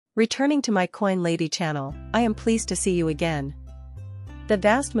Returning to my Coin Lady channel, I am pleased to see you again. The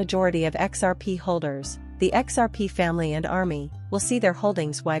vast majority of XRP holders, the XRP family and army, will see their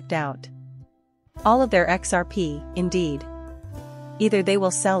holdings wiped out. All of their XRP, indeed. Either they will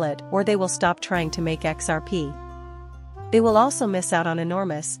sell it or they will stop trying to make XRP. They will also miss out on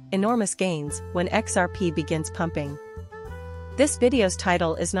enormous gains when XRP begins pumping. This video's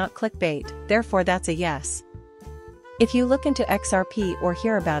title is not clickbait, therefore that's a yes. If you look into XRP or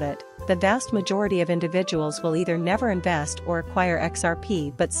hear about it, the vast majority of individuals will either never invest or acquire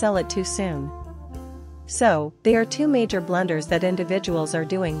XRP but sell it too soon. So, there are two major blunders that individuals are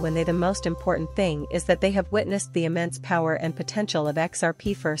doing when the most important thing is that they have witnessed the immense power and potential of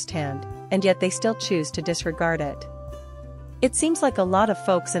XRP firsthand, and yet they still choose to disregard it. It seems like a lot of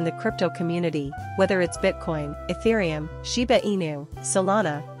folks in the crypto community, whether it's Bitcoin, Ethereum, Shiba Inu,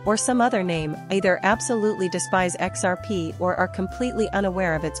 Solana, or some other name, either absolutely despise XRP or are completely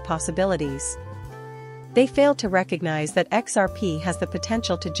unaware of its possibilities. They fail to recognize that XRP has the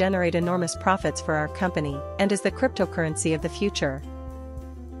potential to generate enormous profits for our company and is the cryptocurrency of the future.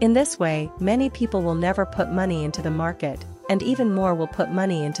 In this way, many people will never put money into the market, and even more will put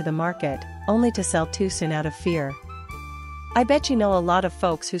money into the market, only to sell too soon out of fear. I bet you know a lot of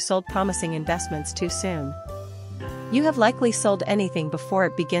folks who sold promising investments too soon. You have likely sold anything before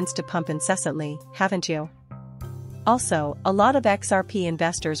it begins to pump incessantly, haven't you? Also, a lot of XRP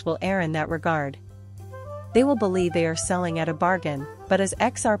investors will err in that regard. They will believe they are selling at a bargain, but as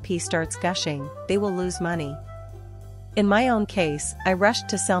XRP starts gushing, they will lose money. In my own case, I rushed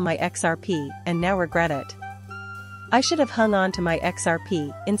to sell my XRP and now regret it. I should have hung on to my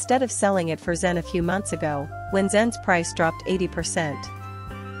XRP instead of selling it for Zen a few months ago, when Zen's price dropped 80%.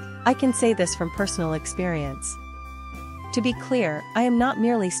 I can say this from personal experience. To be clear, I am not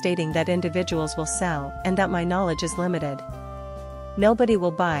merely stating that individuals will sell and that my knowledge is limited. Nobody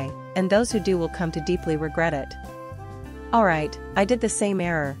will buy, and those who do will come to deeply regret it. Alright, I did the same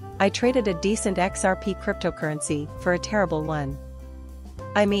error. I traded a decent XRP cryptocurrency for a terrible one.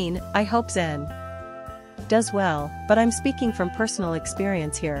 I hope Zen does well, but I'm speaking from personal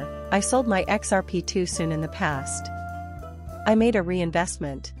experience here. I sold my XRP too soon in the past. I made a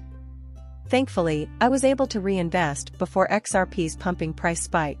reinvestment. Thankfully, I was able to reinvest before XRP's pumping price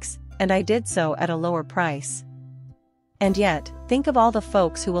spikes, and I did so at a lower price. And yet, think of all the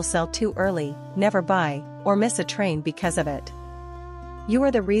folks who will sell too early, never buy, or miss a train because of it. You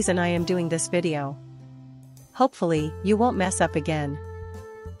are the reason I am doing this video. Hopefully, you won't mess up again.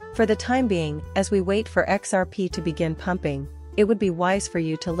 For the time being, as we wait for XRP to begin pumping, it would be wise for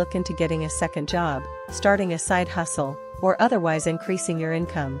you to look into getting a second job, starting a side hustle, or otherwise increasing your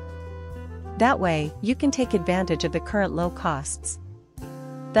income. That way, you can take advantage of the current low costs.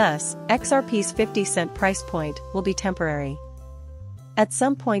 Thus, XRP's 50-cent price point will be temporary. At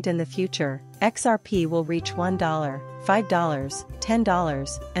some point in the future, XRP will reach $1, $5,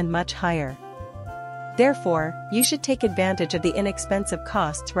 $10, and much higher. Therefore, you should take advantage of the inexpensive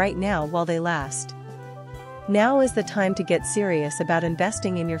costs right now while they last. Now is the time to get serious about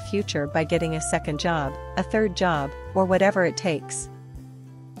investing in your future by getting a second job, a third job, or whatever it takes.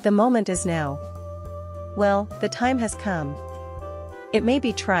 The moment is now. Well, the time has come. It may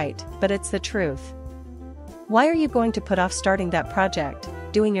be trite, but it's the truth. Why are you going to put off starting that project,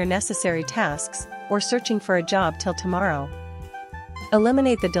 doing your necessary tasks, or searching for a job till tomorrow?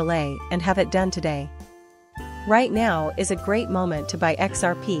 Eliminate the delay and have it done today. Right now is a great moment to buy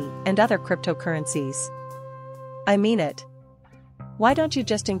XRP and other cryptocurrencies. I mean it. Why don't you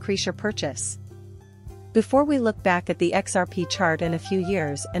just increase your purchase? Before we look back at the XRP chart in a few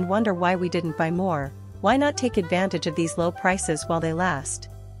years and wonder why we didn't buy more, why not take advantage of these low prices while they last?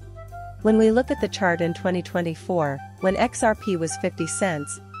 When we look at the chart in 2024, when XRP was 50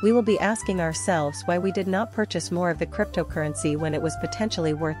 cents, we will be asking ourselves why we did not purchase more of the cryptocurrency when it was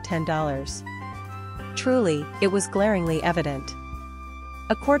potentially worth $10. Truly, it was glaringly evident.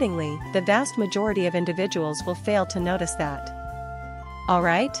 Accordingly, the vast majority of individuals will fail to notice that.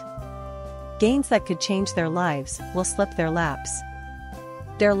 Alright? Gains that could change their lives will slip their laps.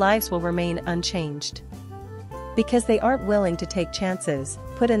 Their lives will remain unchanged. Because they aren't willing to take chances,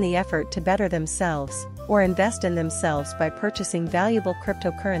 put in the effort to better themselves, or invest in themselves by purchasing valuable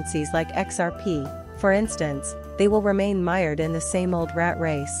cryptocurrencies like XRP, for instance, they will remain mired in the same old rat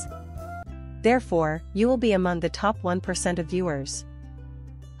race. Therefore, you will be among the top 1% of viewers.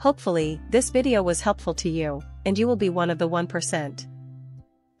 Hopefully, this video was helpful to you, and you will be one of the 1%.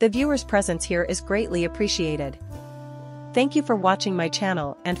 The viewer's presence here is greatly appreciated. Thank you for watching my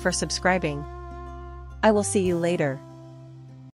channel and for subscribing. I will see you later.